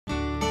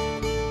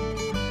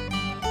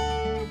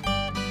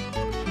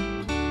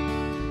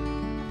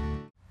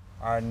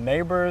Our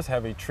neighbors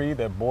have a tree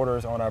that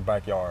borders on our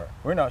backyard.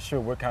 We're not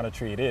sure what kind of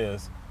tree it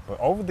is, but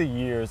over the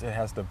years it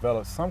has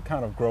developed some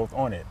kind of growth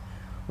on it.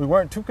 We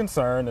weren't too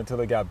concerned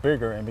until it got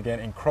bigger and began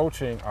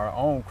encroaching our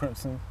own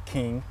Crimson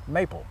King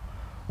maple.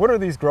 What are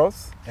these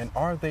growths and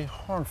are they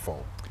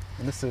harmful?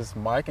 And this is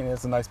Mike, and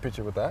it's a nice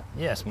picture with that.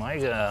 Yes,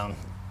 Mike.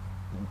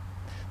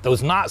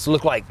 Those knots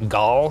look like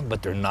gall,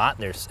 but they're not.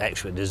 There's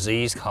actually a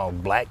disease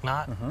called black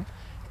knot,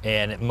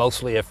 and it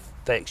mostly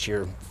affects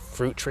your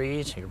fruit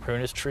trees, your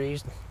prunus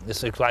trees.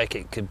 This looks like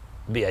it could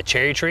be a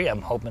cherry tree.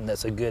 I'm hoping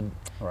that's a good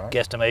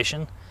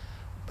guesstimation,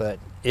 but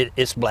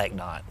it's black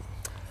knot.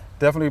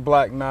 Definitely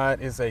black knot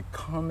is a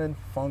common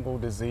fungal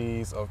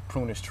disease of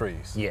prunus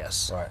trees.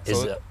 Yes. Right.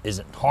 Is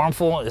it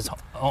harmful? It's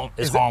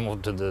harmful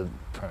to the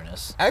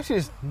prunus. Actually,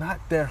 it's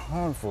not that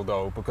harmful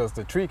though, because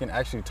the tree can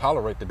actually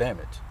tolerate the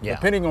damage,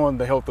 depending on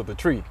the health of the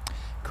tree.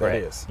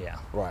 Correct. That is. Yeah.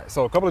 Right.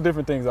 So a couple of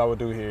different things I would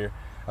do here.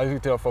 I usually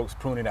tell folks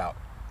prune it out.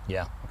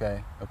 Yeah.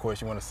 Okay. Of course,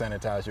 you want to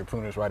sanitize your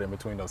pruners right in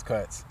between those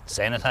cuts.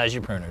 Sanitize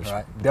your pruners.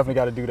 Right. Definitely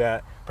got to do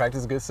that.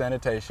 Practice good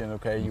sanitation.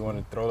 Okay. You want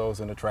to throw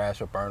those in the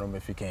trash or burn them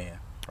if you can.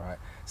 All right.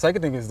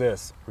 Second thing is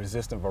this: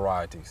 resistant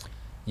varieties.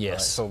 Yes.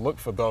 Right? So look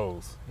for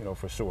those,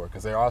 for sure,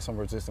 because there are some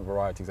resistant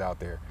varieties out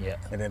there. Yeah.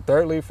 And then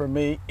thirdly, for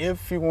me,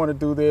 if you want to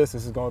do this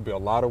is going to be a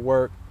lot of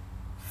work.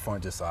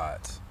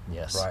 Fungicides.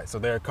 Yes. Right. So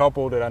there are a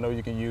couple that I know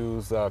you can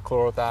use: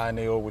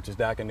 chlorothianil, which is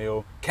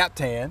daconil,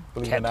 Captan,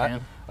 believe it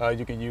or not,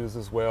 you can use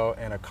as well,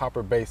 and a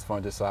copper-based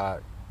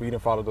fungicide. We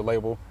didn't follow the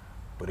label,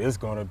 but it's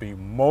going to be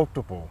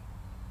multiple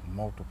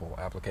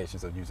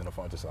applications of using a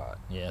fungicide.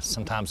 Yes,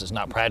 sometimes it's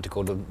not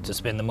practical to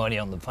spend the money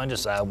on the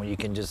fungicide when you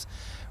can just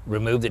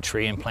remove the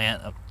tree and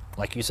plant,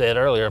 like you said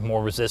earlier, a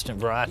more resistant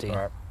variety.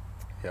 Right.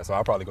 Yeah, so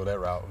I'll probably go that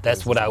route.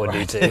 That's what I would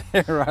do too.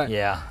 Right.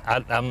 Yeah,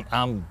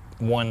 I'm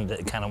one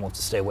that kind of wants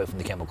to stay away from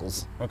the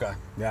chemicals. Okay.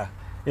 Yeah.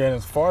 Yeah, and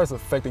as far as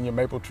affecting your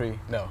maple tree,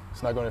 no,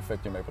 it's not going to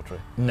affect your maple tree.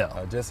 No.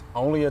 Just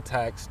only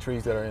attacks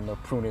trees that are in the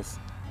prunus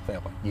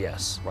family.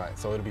 Yes. Right,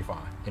 so it'll be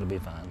fine. It'll be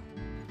fine.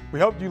 We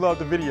hope you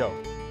loved the video.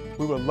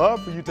 We would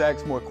love for you to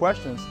ask more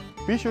questions.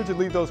 Be sure to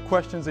leave those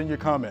questions in your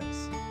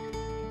comments.